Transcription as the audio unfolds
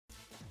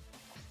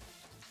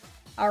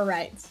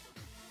Alright.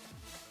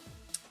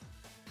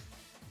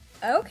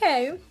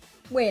 Okay.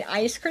 Wait,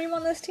 ice cream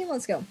on this team?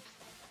 Let's go.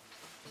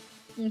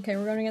 Okay,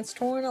 we're going against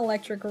Torn,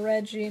 Electric,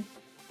 Reggie,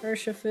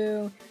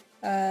 Urshifu.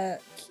 Now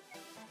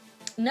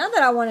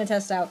that I want to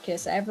test out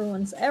Kiss,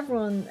 everyone's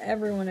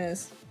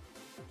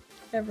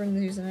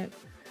using it.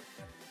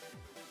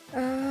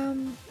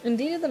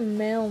 Indeed the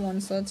male one,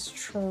 so it's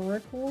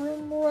Trick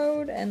Room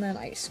Road and then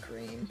Ice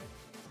Cream.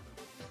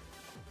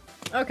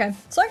 Okay,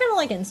 so I kinda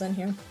like Ensign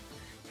here.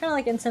 Kinda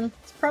like Ensign.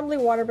 It's probably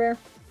Water Bear.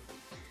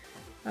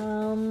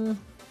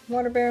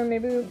 Water Bear,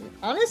 maybe.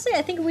 Honestly,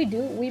 I think we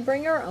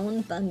bring our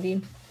own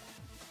Thundy.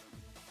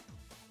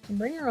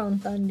 Bring our own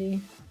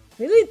Thundy.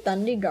 Really,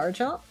 Thundy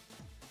Garchomp?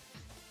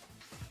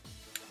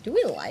 Do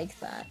we like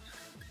that?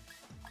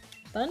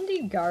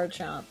 Thundy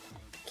Garchomp.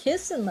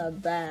 Kiss in the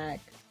back.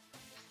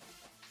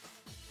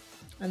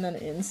 And then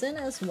Ensign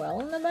as well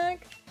in the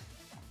back?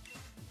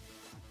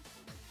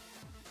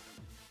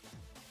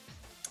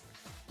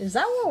 Is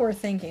that what we're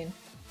thinking?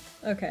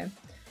 Okay.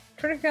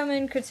 Critic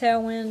Coming, could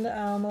Tailwind,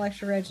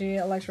 Electro Reggie,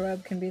 Electro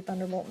Web can be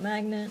Thunderbolt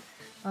Magnet.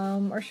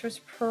 Or she was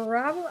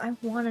probably, I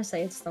want to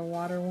say it's the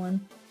water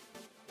one.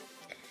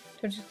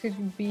 Twitch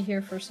could be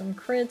here for some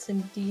crits,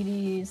 and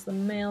DD's the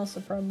male,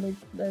 so probably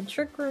the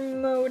Trick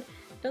Room mode.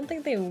 Don't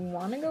think they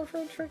want to go for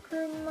a Trick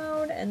Room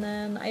mode, and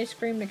then Ice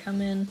Cream to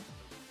come in.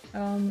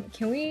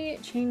 Can we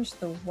change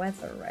the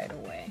weather right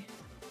away?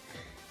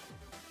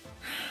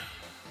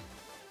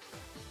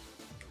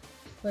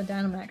 The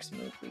Dynamax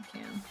move we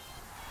can.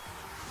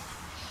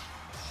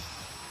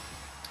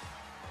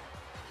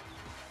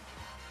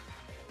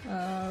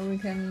 We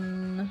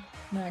can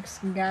Max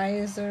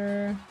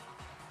Geyser.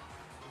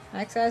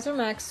 Max Geyser,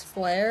 Max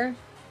Flare,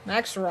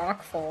 Max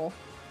Rockfall.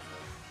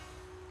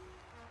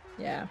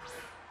 Yeah.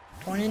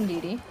 Torn and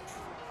DD.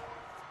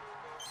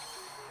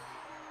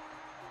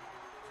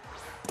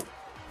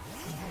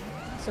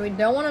 So we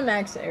don't want to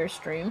max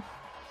Airstream.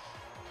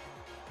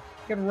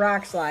 Good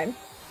Rock Slide.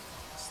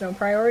 Snow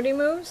priority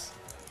moves.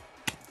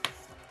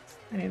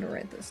 I need to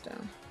write this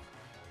down.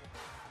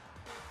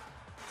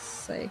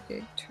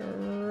 Psychic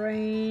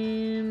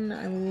Terrain.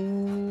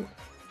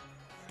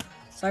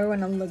 Sorry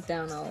when I look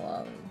down,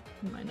 I'll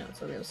my notes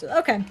will be able to see.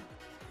 Okay.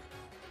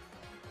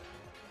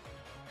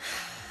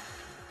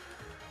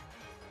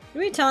 Do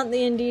we taunt the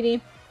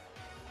Indeedee?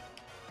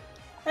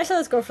 Actually,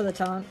 let's go for the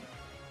taunt.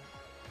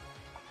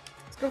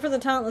 Let's go for the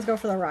taunt, let's go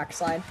for the Rock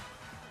Slide.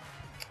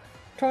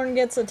 Torn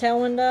gets a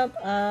Tailwind up.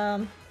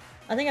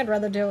 I think I'd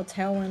rather deal with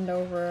Tailwind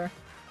over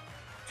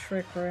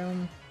Trick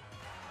Room.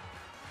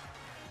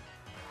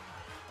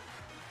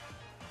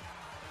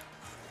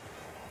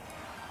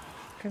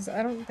 Because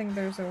I don't think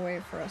there's a way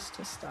for us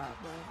to stop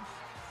that.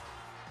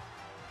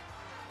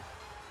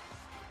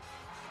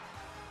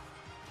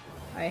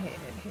 I hate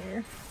it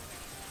here.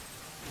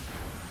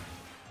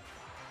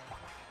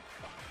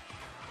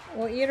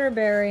 We'll eat our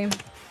berry.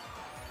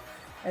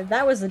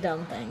 That was a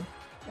dumb thing.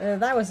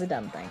 That was a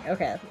dumb thing.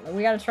 Okay,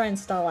 we gotta try and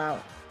stall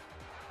out.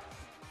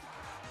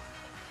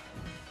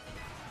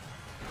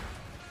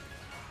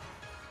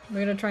 We're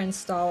gonna try and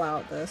stall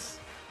out this.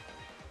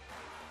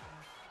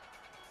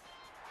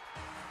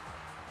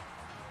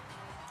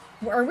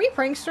 Are we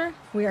Prankster?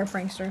 We are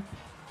Prankster.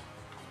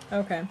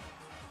 Okay.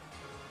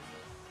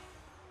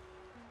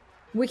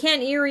 We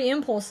can't Eerie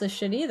Impulse this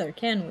shit either,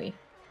 can we?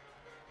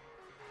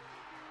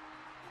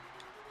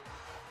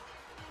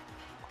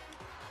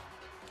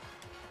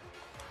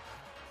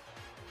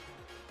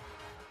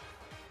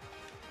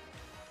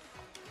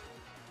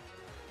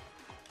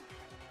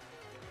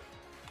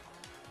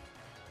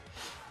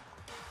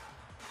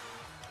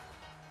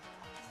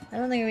 I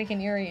don't think we can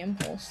Eerie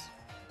Impulse.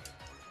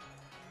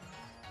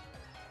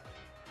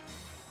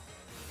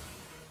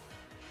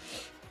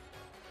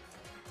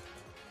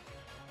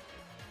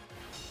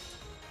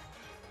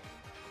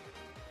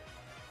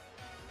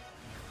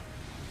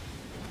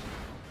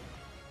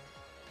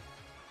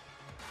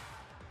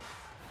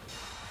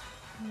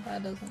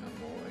 That doesn't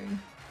avoid.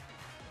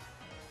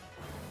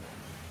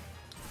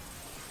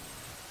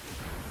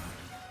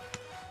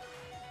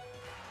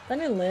 Then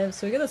he lives,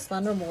 so we get this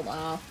Thunderbolt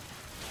off.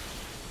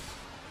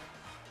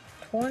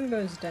 Torn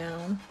goes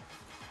down.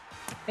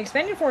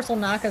 Expanding Force will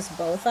knock us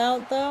both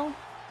out, though.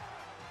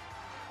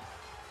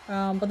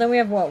 But then we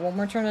have what? One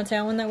more turn of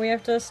Tailwind that we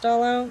have to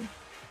stall out?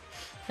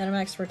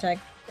 Dynamax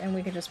Protect, and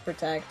we could just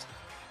Protect.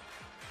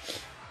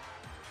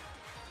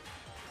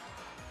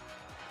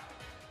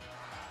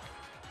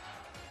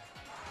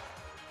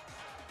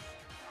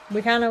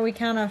 We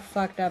kinda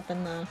fucked up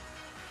in the...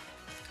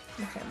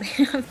 Okay, we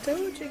have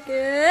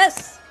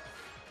Togekiss!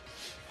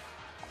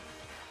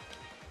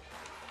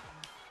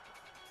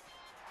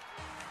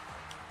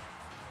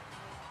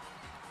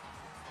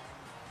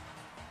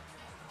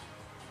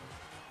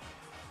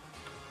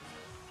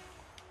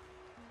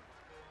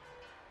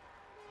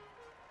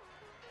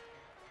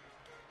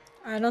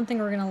 I don't think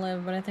we're gonna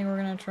live, but I think we're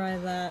gonna try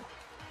that.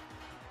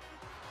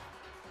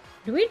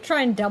 Do we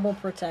try and double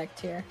Protect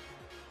here?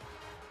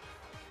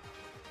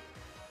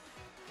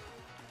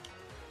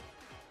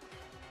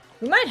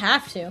 We might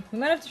have to. We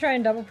might have to try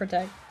and double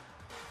Protect.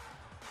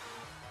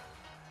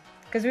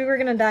 Because we were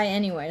gonna die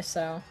anyway,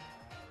 so...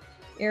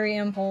 Eerie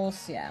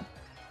Impulse, yeah.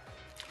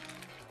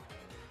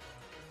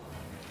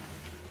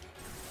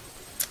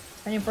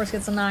 Spinning Force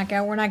gets a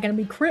knockout. We're not gonna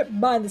be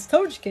cripped by this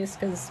Togekiss,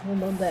 because we're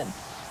both dead.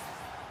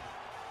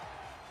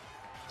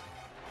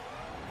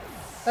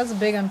 That's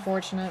big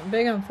unfortunate.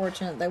 Big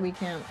unfortunate that we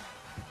can't.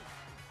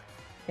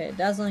 Okay,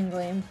 Dazzling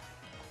Gleam.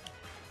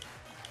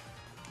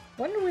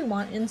 When do we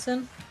want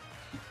Ensign?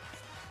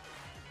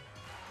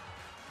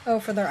 Oh,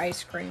 for their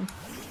ice cream.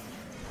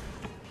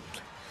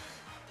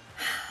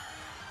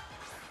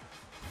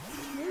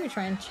 Maybe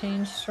try and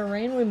change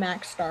terrain. We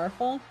max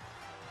Starfall.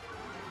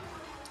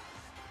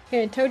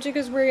 Okay,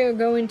 Togekiss we're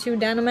going to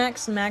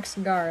Dynamax, Max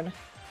Guard.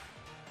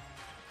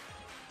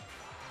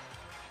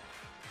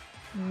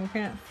 And we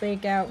can't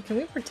fake out. Can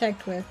we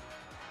protect with...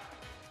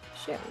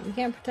 Shit, we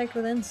can't protect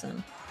with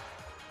Ensign.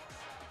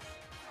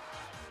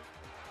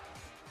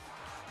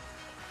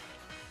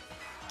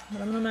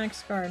 But I'm gonna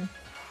max guard.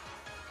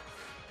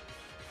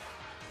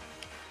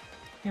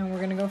 And we're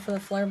gonna go for the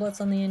Flare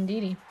Blitz on the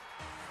Indeedee.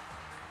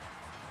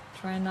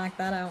 Try and knock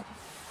that out.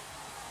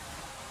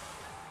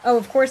 Oh,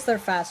 of course they're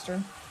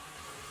faster.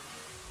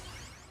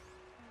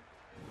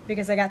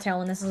 Because I got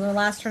Tailwind. This is our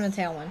last turn of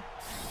Tailwind.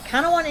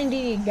 Kinda want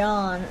Indeedee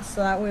gone,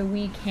 so that way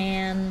we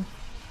can...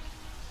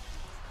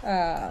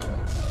 oh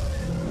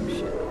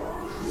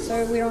shit.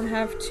 So we don't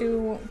have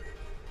to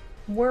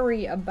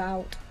worry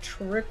about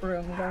Trick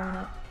Room going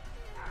up.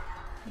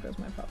 There goes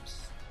my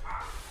pups.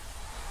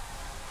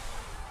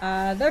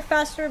 They're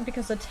faster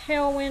because of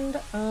Tailwind.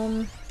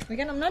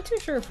 Again, I'm not too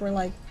sure if we're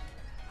like...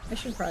 I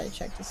should probably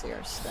check to see our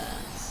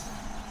stats.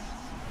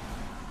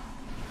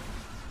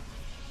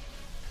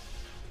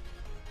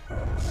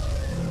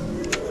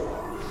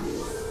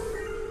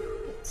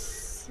 Let's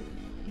see.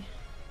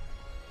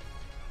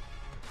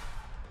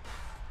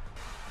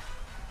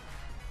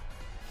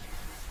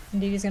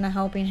 Indeedee's gonna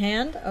Helping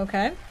Hand.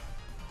 Okay.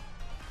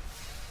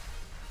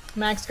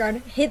 Max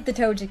Guard. Hit the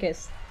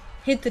Togekiss.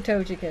 Hit the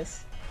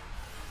Togekiss.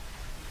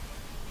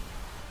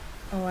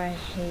 Oh, I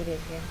hate it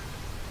here.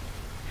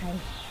 I hate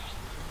it.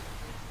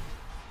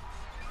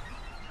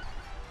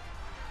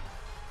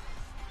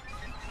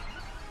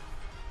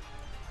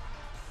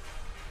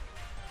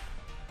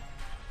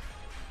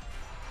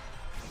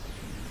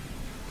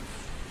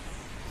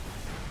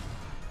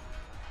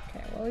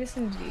 Okay, well at least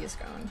Indeedee is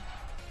gone.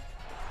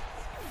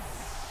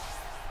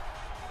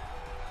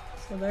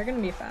 So they're gonna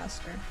be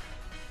faster.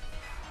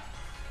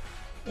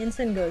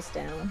 Ensign goes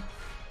down.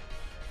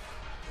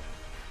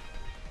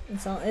 And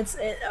so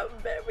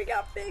we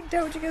got big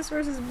Togekiss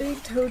versus big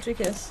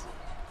Togekiss.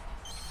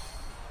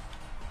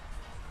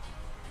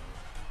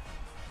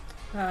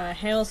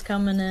 Hail's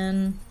coming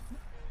in.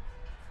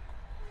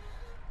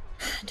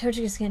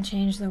 Togekiss can't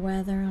change the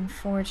weather,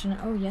 unfortunate.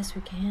 Oh yes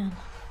we can.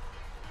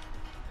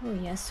 Oh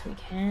yes we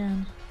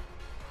can.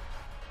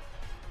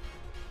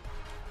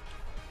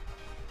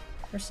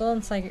 We're still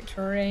in Psychic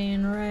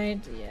Terrain, right?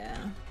 Yeah.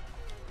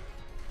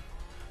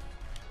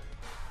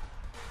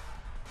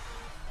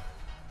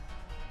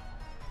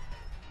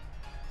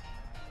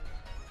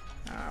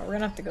 We're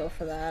gonna have to go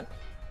for that.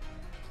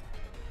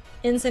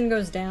 Ensign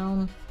goes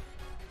down.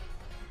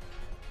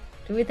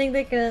 Do we think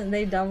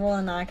they double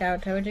and knock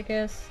out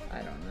Togekiss?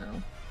 I don't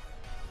know.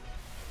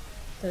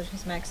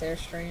 Togekiss max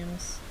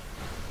Airstreams.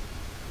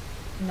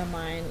 No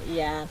mine.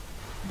 Yeah.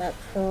 That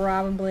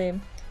probably...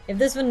 If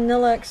this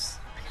Vanillux...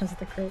 Because of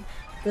the crit.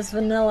 This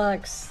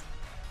Vanillux...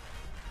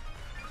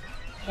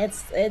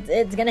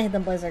 It's gonna hit the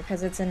Blizzard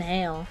because it's in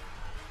Hail.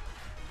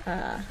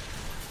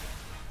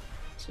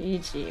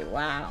 GG.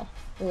 Wow.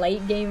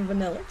 Late game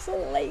Vanillux,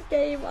 late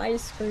game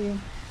ice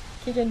cream,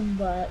 kicking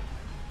butt.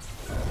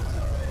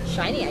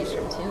 Shiny ice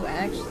cream too,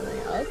 actually.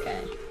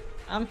 Okay,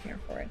 I'm here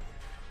for it.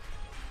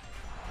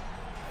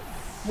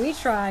 We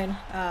tried.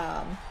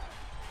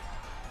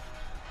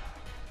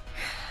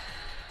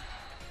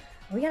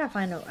 We gotta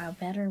find a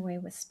better way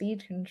with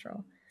speed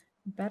control.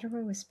 Better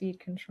way with speed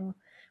control.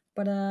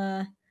 But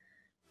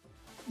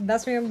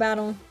that's me in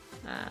battle.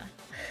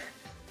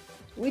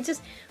 We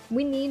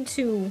need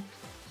to.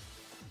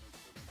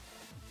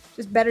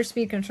 Just better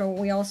speed control.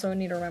 We also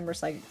need to remember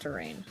Psychic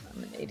Terrain.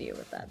 I'm an idiot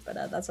with that, but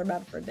that's our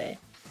battle for a day.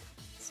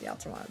 See y'all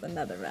tomorrow with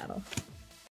another battle.